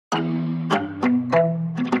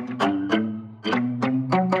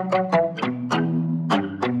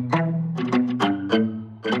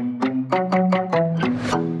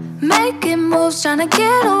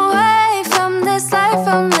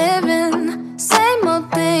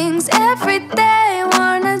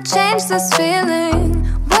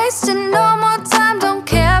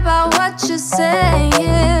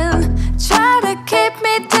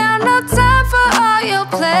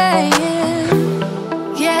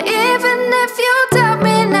if you doubt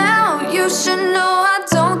me now, you should know I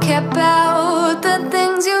don't care about the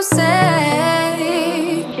things you say.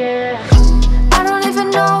 Yeah. I don't even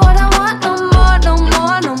know what I want no more, no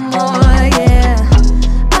more, no more. Yeah.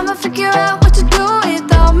 I'ma figure out what to do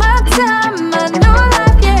with all my time, my new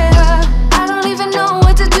life. Yeah. I don't even know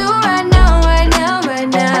what to do right now, right now, right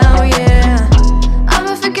now. Yeah.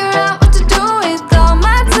 I'ma figure out what to do with all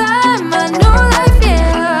my time, my new life.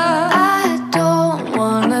 Yeah. I don't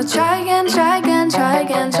wanna try again, try again, try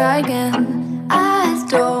again, try again. I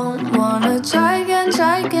don't wanna try again,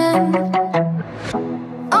 try again.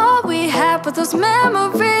 All we had were those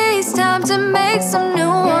memories, time to make some new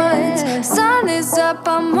ones. Sun is up,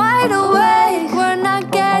 I'm wide awake, we're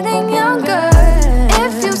not getting younger.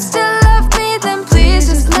 If you still love me, then please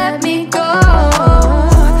just let me go.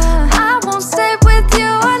 I won't stay with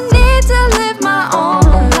you, I need to live my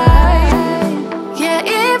own life. Yeah,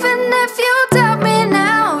 even if you doubt me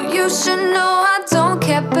now, you should know I don't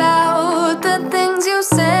care about the things you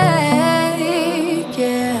say.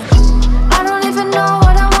 Yeah. I don't even know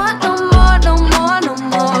what I want no more, no more, no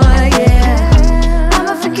more. Yeah.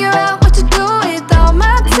 I'ma figure out what to do with all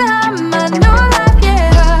my time, my new life.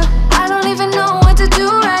 Yeah. I don't even know what to do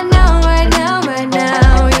right now, right now, right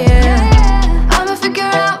now. Yeah. I'ma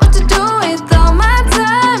figure out what to do with all my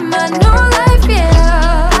time, my new life.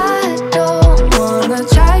 Yeah. I don't wanna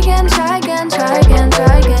try again, try again, try again,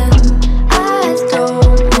 try again. I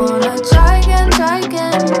don't wanna try again, try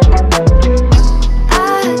again.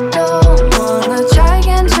 I don't wanna try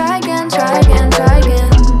again, try again, try again, try again.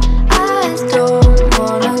 I don't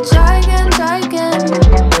wanna try again, try again.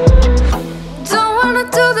 Don't wanna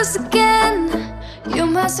do this again. You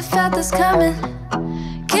must have felt this coming.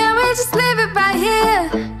 Can we just leave it right here,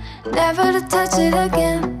 never to touch it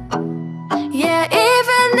again? Yeah,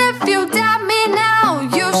 even if you doubt me now,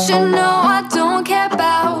 you should know I don't care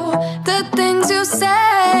about the things you say.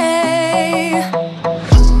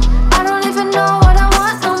 I don't even know what I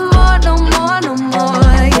want no more, no more, no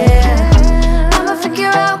more. Yeah. I'ma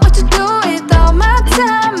figure out what to do with all my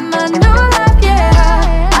time, my new life.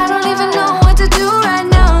 Yeah. I don't even know what to do right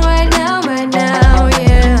now, right now, right now.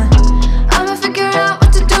 Yeah. I'ma figure out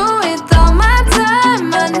what to do with all my time,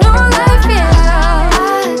 my new life. Yeah.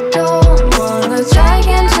 I don't wanna try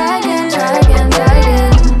again, try again, try again, try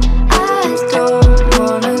again. I don't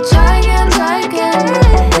wanna try again, try again.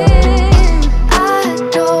 I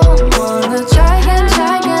don't wanna try again,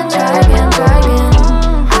 try again, try again, try again.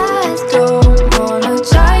 I don't wanna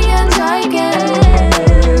try again, try again.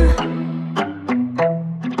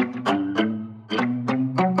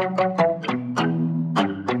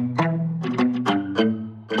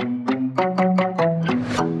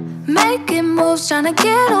 Making moves, trying to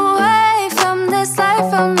get away from this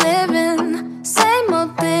life I'm living. Same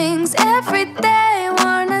old things every day.